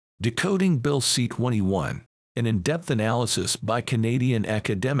Decoding Bill C-21, an in-depth analysis by Canadian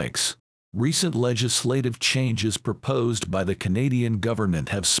academics. Recent legislative changes proposed by the Canadian government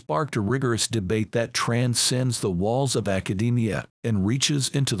have sparked a rigorous debate that transcends the walls of academia and reaches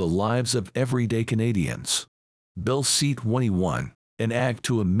into the lives of everyday Canadians. Bill C-21, an act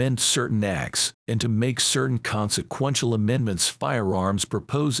to amend certain acts and to make certain consequential amendments. Firearms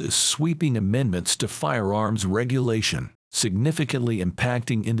proposes sweeping amendments to firearms regulation, significantly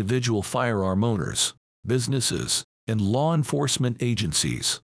impacting individual firearm owners, businesses, and law enforcement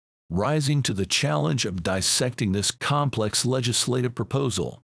agencies. Rising to the challenge of dissecting this complex legislative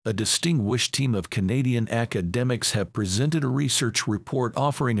proposal, a distinguished team of Canadian academics have presented a research report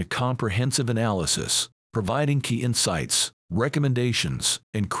offering a comprehensive analysis, providing key insights, recommendations,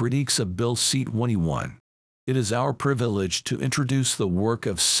 and critiques of Bill C-21. It is our privilege to introduce the work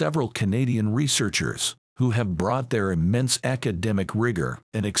of several Canadian researchers who have brought their immense academic rigor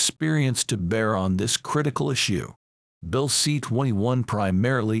and experience to bear on this critical issue. Bill C-21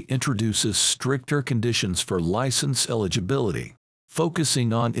 primarily introduces stricter conditions for license eligibility,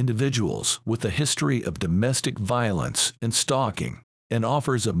 focusing on individuals with a history of domestic violence and stalking, and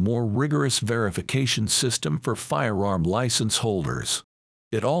offers a more rigorous verification system for firearm license holders.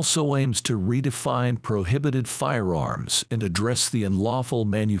 It also aims to redefine prohibited firearms and address the unlawful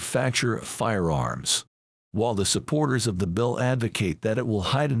manufacture of firearms. While the supporters of the bill advocate that it will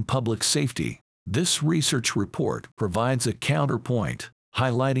heighten public safety, this research report provides a counterpoint,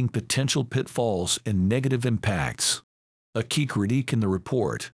 highlighting potential pitfalls and negative impacts. A key critique in the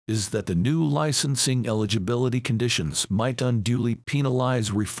report is that the new licensing eligibility conditions might unduly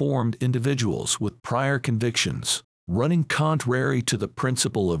penalize reformed individuals with prior convictions, running contrary to the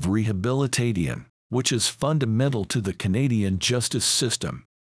principle of rehabilitation, which is fundamental to the Canadian justice system.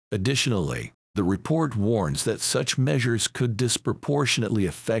 Additionally, the report warns that such measures could disproportionately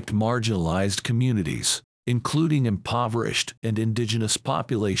affect marginalized communities, including impoverished and Indigenous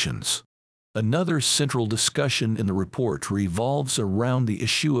populations. Another central discussion in the report revolves around the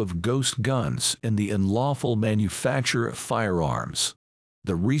issue of ghost guns and the unlawful manufacture of firearms.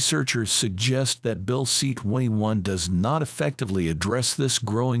 The researchers suggest that Bill C-21 does not effectively address this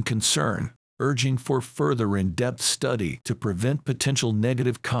growing concern, urging for further in-depth study to prevent potential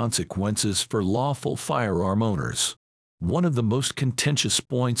negative consequences for lawful firearm owners. One of the most contentious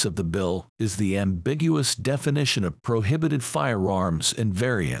points of the bill is the ambiguous definition of prohibited firearms and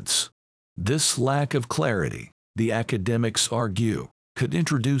variants. This lack of clarity, the academics argue, could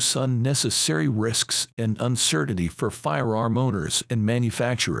introduce unnecessary risks and uncertainty for firearm owners and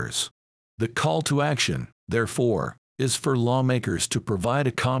manufacturers. The call to action, therefore, is for lawmakers to provide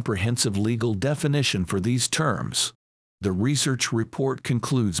a comprehensive legal definition for these terms. The research report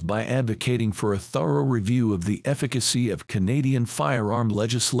concludes by advocating for a thorough review of the efficacy of Canadian firearm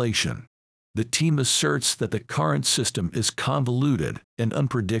legislation. The team asserts that the current system is convoluted and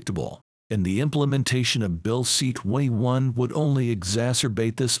unpredictable, and the implementation of Bill C-21 would only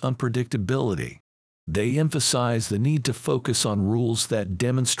exacerbate this unpredictability. They emphasize the need to focus on rules that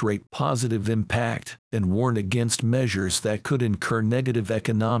demonstrate positive impact and warn against measures that could incur negative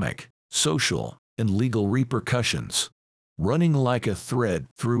economic, social, and legal repercussions. Running like a thread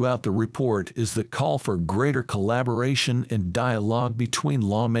throughout the report is the call for greater collaboration and dialogue between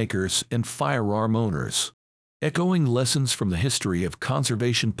lawmakers and firearm owners. Echoing lessons from the history of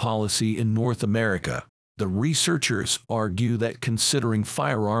conservation policy in North America, the researchers argue that considering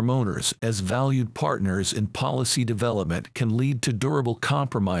firearm owners as valued partners in policy development can lead to durable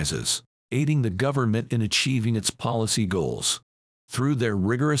compromises, aiding the government in achieving its policy goals. Through their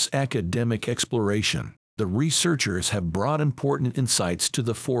rigorous academic exploration, the researchers have brought important insights to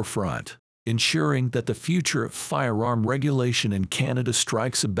the forefront, ensuring that the future of firearm regulation in Canada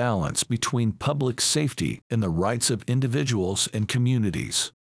strikes a balance between public safety and the rights of individuals and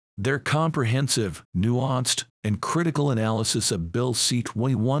communities. Their comprehensive, nuanced, and critical analysis of Bill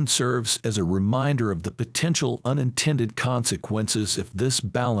C-21 serves as a reminder of the potential unintended consequences if this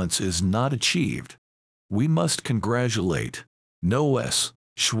balance is not achieved. We must congratulate Noah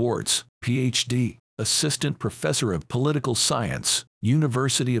Schwartz, Ph.D., Assistant Professor of Political Science,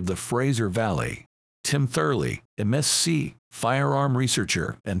 University of the Fraser Valley; Tim Thurley, MSc, Firearm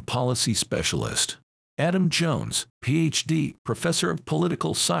Researcher and Policy Specialist; Adam Jones, Ph.D., Professor of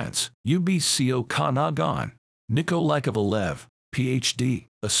Political Science, UBC Okanagan; Nikolai Kovalev, Ph.D.,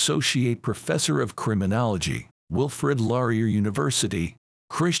 Associate Professor of Criminology, Wilfrid Laurier University;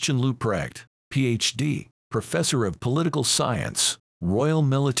 Christian Luprecht, Ph.D., Professor of Political Science, Royal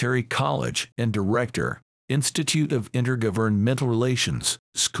Military College and Director, Institute of Intergovernmental Relations,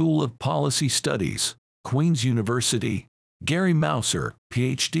 School of Policy Studies, Queen's University; Gary Mouser,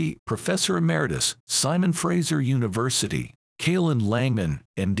 Ph.D., Professor Emeritus, Simon Fraser University. Kalen Langman,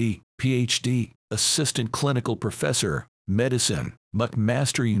 M.D., Ph.D., Assistant Clinical Professor, Medicine,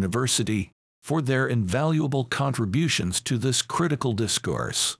 McMaster University, for their invaluable contributions to this critical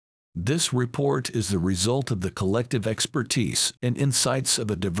discourse. This report is the result of the collective expertise and insights of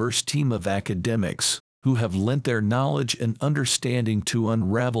a diverse team of academics who have lent their knowledge and understanding to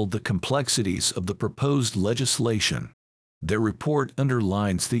unravel the complexities of the proposed legislation. Their report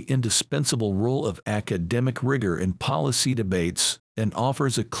underlines the indispensable role of academic rigor in policy debates and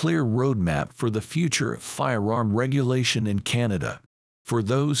offers a clear roadmap for the future of firearm regulation in Canada. For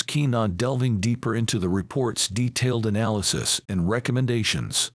those keen on delving deeper into the report's detailed analysis and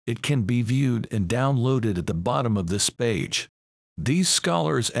recommendations, it can be viewed and downloaded at the bottom of this page. These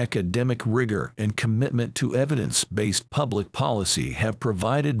scholars' academic rigor and commitment to evidence-based public policy have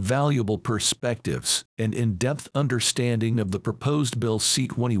provided valuable perspectives and in-depth understanding of the proposed Bill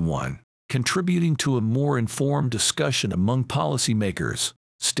C-21, contributing to a more informed discussion among policymakers,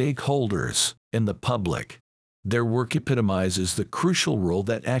 stakeholders, and the public. Their work epitomizes the crucial role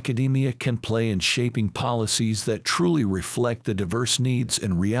that academia can play in shaping policies that truly reflect the diverse needs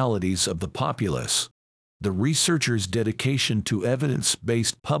and realities of the populace. The researchers' dedication to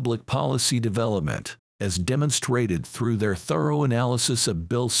evidence-based public policy development, as demonstrated through their thorough analysis of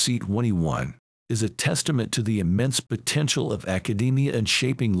Bill C-21, is a testament to the immense potential of academia in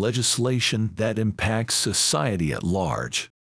shaping legislation that impacts society at large.